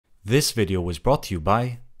This video was brought to you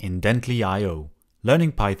by Indently.io,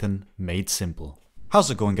 learning Python made simple.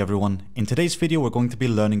 How's it going, everyone? In today's video, we're going to be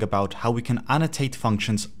learning about how we can annotate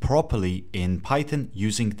functions properly in Python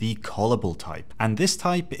using the callable type. And this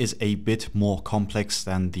type is a bit more complex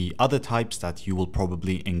than the other types that you will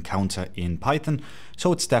probably encounter in Python,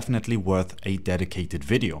 so it's definitely worth a dedicated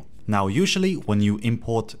video. Now, usually when you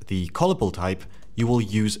import the callable type, you will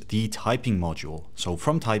use the typing module. So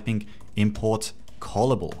from typing, import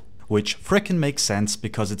callable, which frickin' makes sense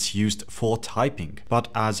because it's used for typing. But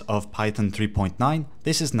as of Python 3.9,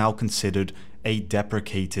 this is now considered a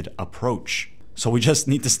deprecated approach. So we just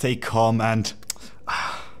need to stay calm, and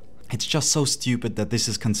it's just so stupid that this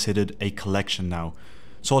is considered a collection now.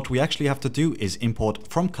 So what we actually have to do is import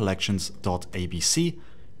from collections.abc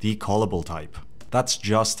the callable type. That's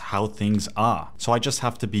just how things are. So I just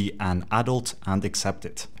have to be an adult and accept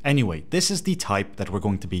it. Anyway, this is the type that we're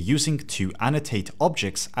going to be using to annotate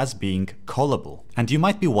objects as being callable. And you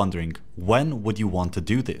might be wondering, when would you want to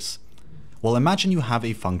do this? Well, imagine you have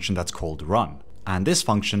a function that's called run, and this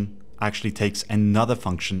function actually takes another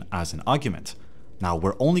function as an argument. Now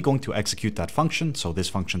we're only going to execute that function, so this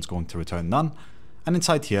function is going to return none. And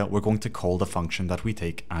inside here, we're going to call the function that we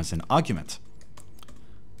take as an argument.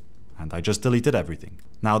 And I just deleted everything.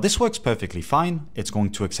 Now this works perfectly fine. It's going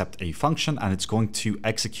to accept a function and it's going to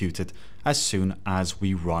execute it as soon as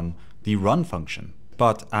we run the run function.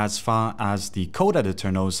 But as far as the code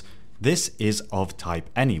editor knows, this is of type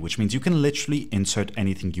any, which means you can literally insert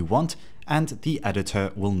anything you want and the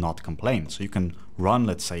editor will not complain. So you can run,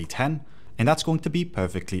 let's say 10, and that's going to be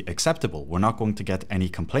perfectly acceptable. We're not going to get any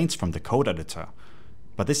complaints from the code editor.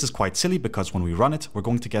 But this is quite silly because when we run it, we're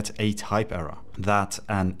going to get a type error that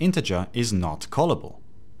an integer is not callable.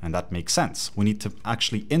 And that makes sense. We need to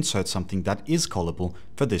actually insert something that is callable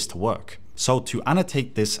for this to work. So to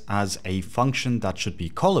annotate this as a function that should be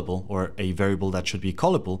callable, or a variable that should be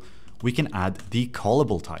callable, we can add the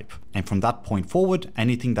callable type. And from that point forward,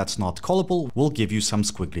 anything that's not callable will give you some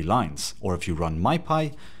squiggly lines. Or if you run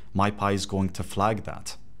mypy is going to flag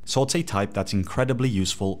that. So it's a type that's incredibly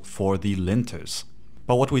useful for the linters.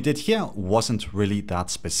 But what we did here wasn't really that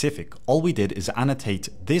specific. All we did is annotate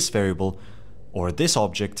this variable or this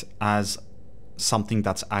object as something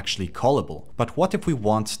that's actually callable. But what if we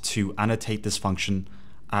want to annotate this function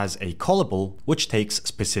as a callable which takes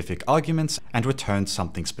specific arguments and returns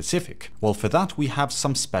something specific? Well, for that we have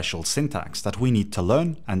some special syntax that we need to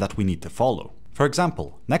learn and that we need to follow. For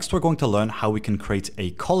example, next we're going to learn how we can create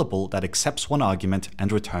a callable that accepts one argument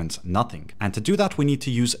and returns nothing. And to do that we need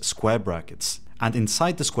to use square brackets. And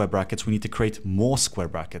inside the square brackets, we need to create more square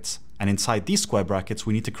brackets. And inside these square brackets,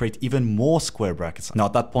 we need to create even more square brackets. Now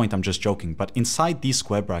at that point, I'm just joking, but inside these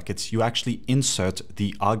square brackets, you actually insert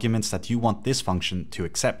the arguments that you want this function to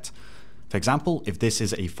accept. For example, if this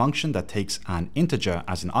is a function that takes an integer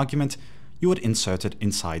as an argument, you would insert it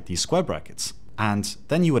inside these square brackets. And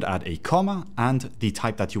then you would add a comma, and the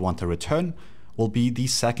type that you want to return will be the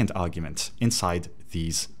second argument inside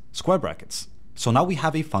these square brackets. So now we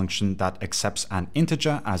have a function that accepts an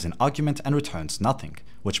integer as an argument and returns nothing,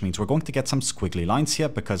 which means we're going to get some squiggly lines here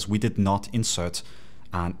because we did not insert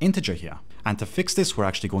an integer here. And to fix this, we're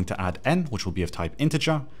actually going to add n, which will be of type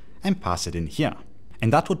integer, and pass it in here.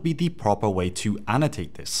 And that would be the proper way to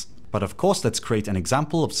annotate this. But of course, let's create an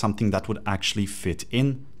example of something that would actually fit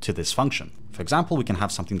in to this function. For example, we can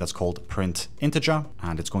have something that's called print integer,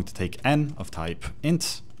 and it's going to take n of type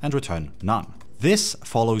int and return none. This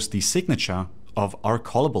follows the signature of our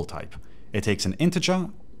callable type. It takes an integer,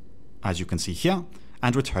 as you can see here,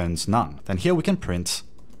 and returns none. Then here we can print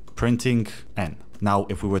printing n. Now,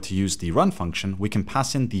 if we were to use the run function, we can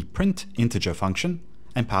pass in the print integer function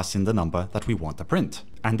and pass in the number that we want to print.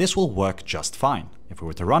 And this will work just fine. If we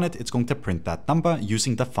were to run it, it's going to print that number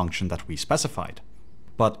using the function that we specified.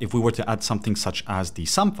 But if we were to add something such as the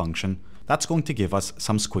sum function, that's going to give us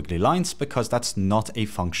some squiggly lines because that's not a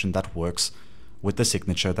function that works with the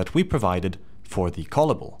signature that we provided for the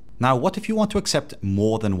callable. Now, what if you want to accept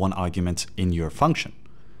more than one argument in your function?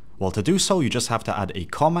 Well, to do so, you just have to add a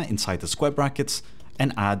comma inside the square brackets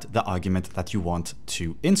and add the argument that you want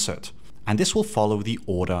to insert. And this will follow the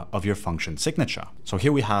order of your function signature. So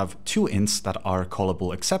here we have two ints that our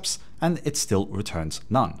callable accepts, and it still returns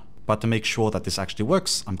none. But to make sure that this actually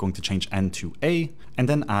works, I'm going to change n to a and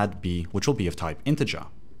then add b, which will be of type integer.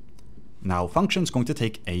 Now, function is going to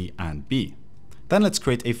take a and b. Then let's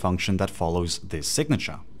create a function that follows this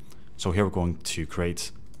signature. So here we're going to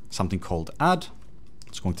create something called add.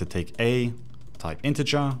 It's going to take a type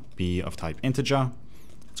integer, b of type integer.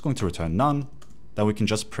 It's going to return none. Then we can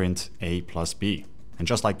just print a plus b. And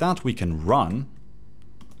just like that, we can run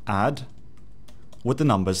add with the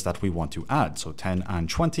numbers that we want to add, so 10 and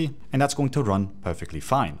 20, and that's going to run perfectly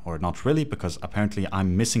fine. Or not really, because apparently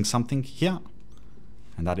I'm missing something here,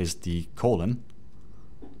 and that is the colon.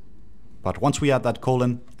 But once we add that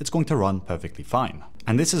colon, it's going to run perfectly fine.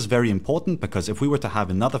 And this is very important because if we were to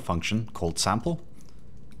have another function called sample,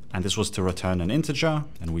 and this was to return an integer,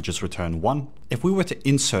 and we just return 1, if we were to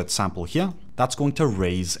insert sample here, that's going to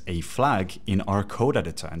raise a flag in our code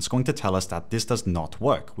editor, and it's going to tell us that this does not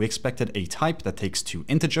work. We expected a type that takes 2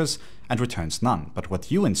 integers and returns none, but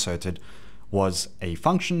what you inserted was a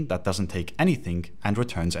function that doesn't take anything and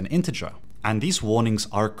returns an integer. And these warnings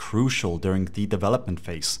are crucial during the development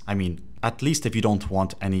phase. I mean, at least if you don't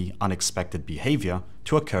want any unexpected behavior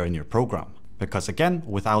to occur in your program. Because again,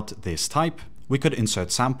 without this type, we could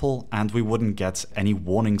insert sample and we wouldn't get any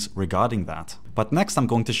warnings regarding that. But next I'm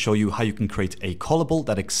going to show you how you can create a callable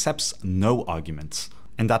that accepts no arguments,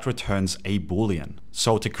 and that returns a boolean.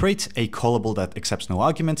 So to create a callable that accepts no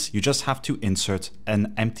arguments, you just have to insert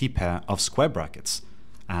an empty pair of square brackets.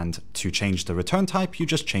 And to change the return type, you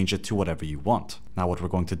just change it to whatever you want. Now what we're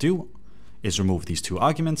going to do is remove these 2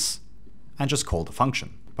 arguments and just call the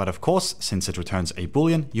function. But of course, since it returns a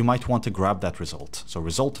boolean, you might want to grab that result. So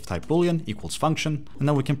result of type boolean equals function, and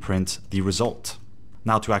then we can print the result.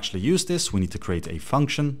 Now to actually use this, we need to create a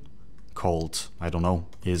function called, I don't know,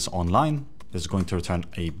 isOnline. This is going to return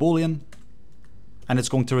a boolean, and it's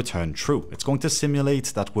going to return true. It's going to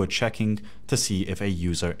simulate that we're checking to see if a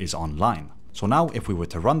user is online. So now if we were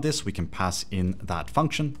to run this, we can pass in that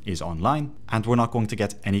function isOnline, and we're not going to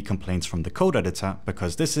get any complaints from the code editor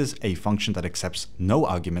because this is a function that accepts no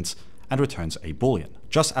arguments and returns a boolean,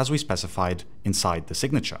 just as we specified inside the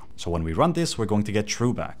signature. So when we run this, we're going to get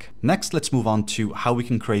true back. Next, let's move on to how we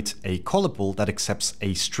can create a callable that accepts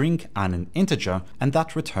a string and an integer, and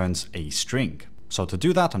that returns a string. So to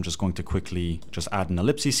do that, I'm just going to quickly just add an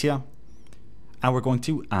ellipsis here, and we're going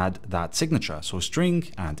to add that signature. So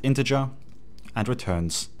string and integer, and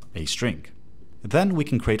returns a string. Then we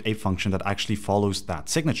can create a function that actually follows that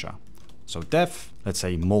signature. So def, let's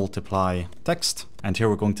say multiply text, and here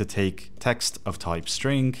we're going to take text of type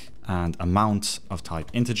string and amount of type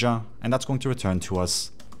integer, and that's going to return to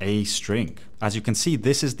us a string. As you can see,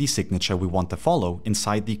 this is the signature we want to follow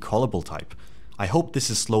inside the callable type. I hope this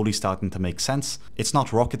is slowly starting to make sense. It's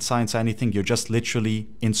not rocket science or anything, you're just literally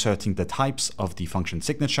inserting the types of the function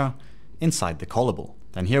signature inside the callable.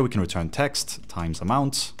 Then here we can return text times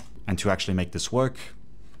amount, and to actually make this work,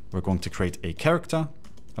 we're going to create a character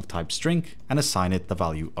of type string and assign it the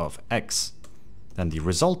value of x. Then the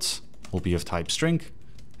result will be of type string,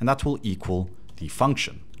 and that will equal the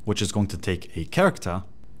function, which is going to take a character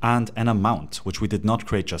and an amount, which we did not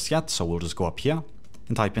create just yet, so we'll just go up here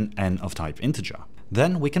and type in n of type integer.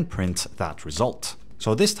 Then we can print that result.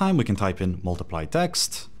 So this time we can type in multiply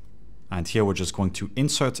text, and here we're just going to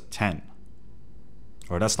insert 10.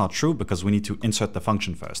 Or that's not true because we need to insert the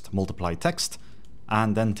function first, multiply text,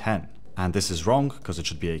 and then 10. And this is wrong because it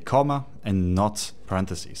should be a comma and not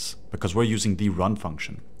parentheses, because we're using the run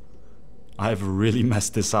function. I've really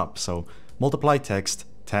messed this up, so multiply text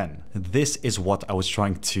 10. This is what I was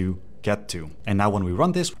trying to get to. And now when we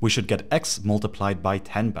run this, we should get x multiplied by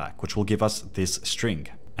 10 back, which will give us this string.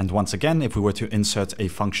 And once again, if we were to insert a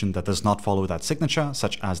function that does not follow that signature,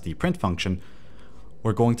 such as the print function,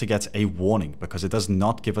 we're going to get a warning because it does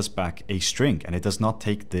not give us back a string and it does not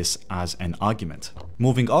take this as an argument.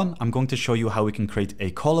 Moving on, I'm going to show you how we can create a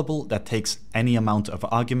callable that takes any amount of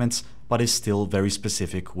arguments but is still very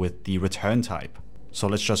specific with the return type. So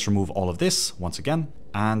let's just remove all of this once again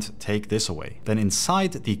and take this away. Then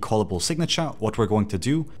inside the callable signature, what we're going to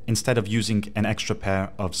do, instead of using an extra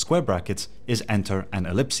pair of square brackets, is enter an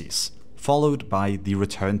ellipsis, followed by the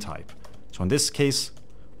return type. So in this case,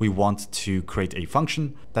 we want to create a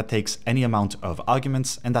function that takes any amount of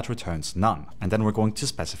arguments and that returns none. And then we're going to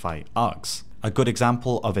specify args. A good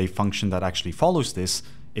example of a function that actually follows this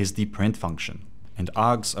is the print function. And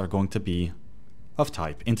args are going to be of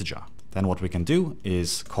type integer. Then what we can do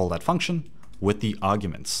is call that function with the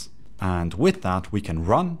arguments. And with that, we can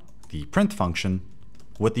run the print function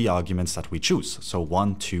with the arguments that we choose. So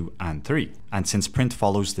 1, 2, and 3. And since print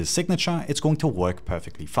follows this signature, it's going to work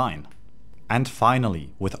perfectly fine. And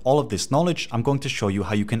finally, with all of this knowledge, I'm going to show you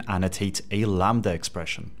how you can annotate a lambda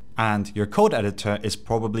expression. And your code editor is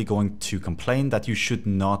probably going to complain that you should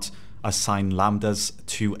not assign lambdas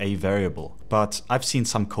to a variable. But I've seen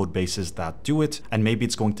some code bases that do it, and maybe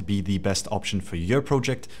it's going to be the best option for your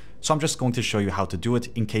project. So I'm just going to show you how to do it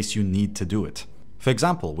in case you need to do it. For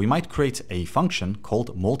example, we might create a function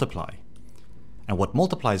called multiply. And what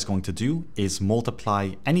multiply is going to do is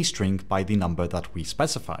multiply any string by the number that we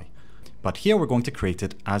specify. But here we're going to create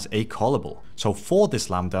it as a callable. So for this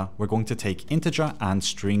lambda, we're going to take integer and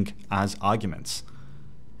string as arguments.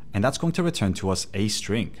 And that's going to return to us a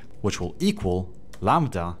string, which will equal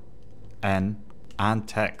lambda, n, and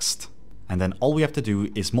text. And then all we have to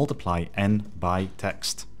do is multiply n by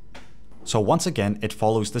text. So once again, it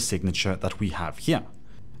follows the signature that we have here.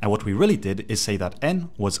 And what we really did is say that n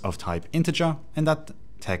was of type integer and that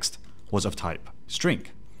text was of type string.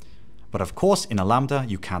 But of course, in a lambda,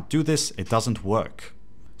 you can't do this, it doesn't work.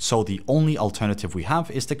 So the only alternative we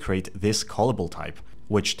have is to create this callable type,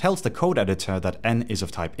 which tells the code editor that n is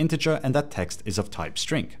of type integer and that text is of type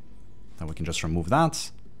string. Now we can just remove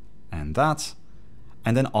that, and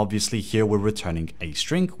then obviously here we're returning a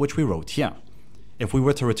string, which we wrote here. If we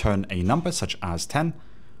were to return a number such as 10,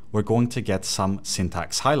 we're going to get some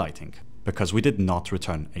syntax highlighting, because we did not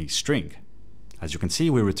return a string. As you can see,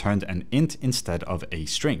 we returned an int instead of a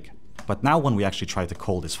string. But now when we actually try to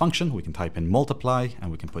call this function, we can type in multiply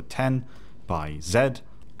and we can put 10 by z,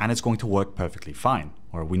 and it's going to work perfectly fine.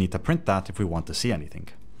 Or we need to print that if we want to see anything.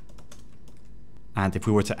 And if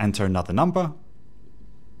we were to enter another number,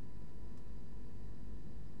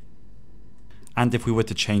 and if we were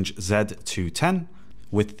to change z to 10,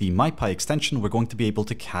 with the MyPy extension, we're going to be able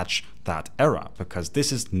to catch that error, because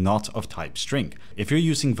this is not of type string. If you're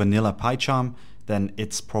using vanilla PyCharm, then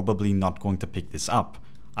it's probably not going to pick this up.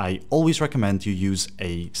 I always recommend you use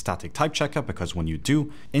a static type checker, because when you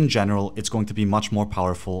do, in general, it's going to be much more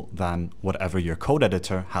powerful than whatever your code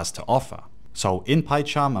editor has to offer. So in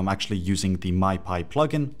PyCharm, I'm actually using the MyPy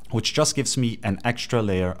plugin, which just gives me an extra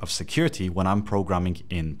layer of security when I'm programming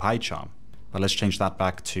in PyCharm. But let's change that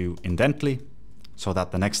back to Indently, so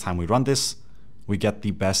that the next time we run this, we get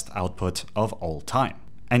the best output of all time.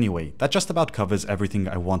 Anyway, that just about covers everything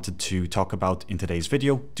I wanted to talk about in today's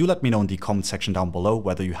video. Do let me know in the comment section down below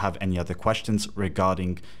whether you have any other questions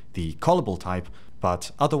regarding the callable type.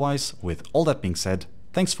 But otherwise, with all that being said,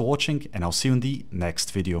 thanks for watching, and I'll see you in the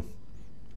next video.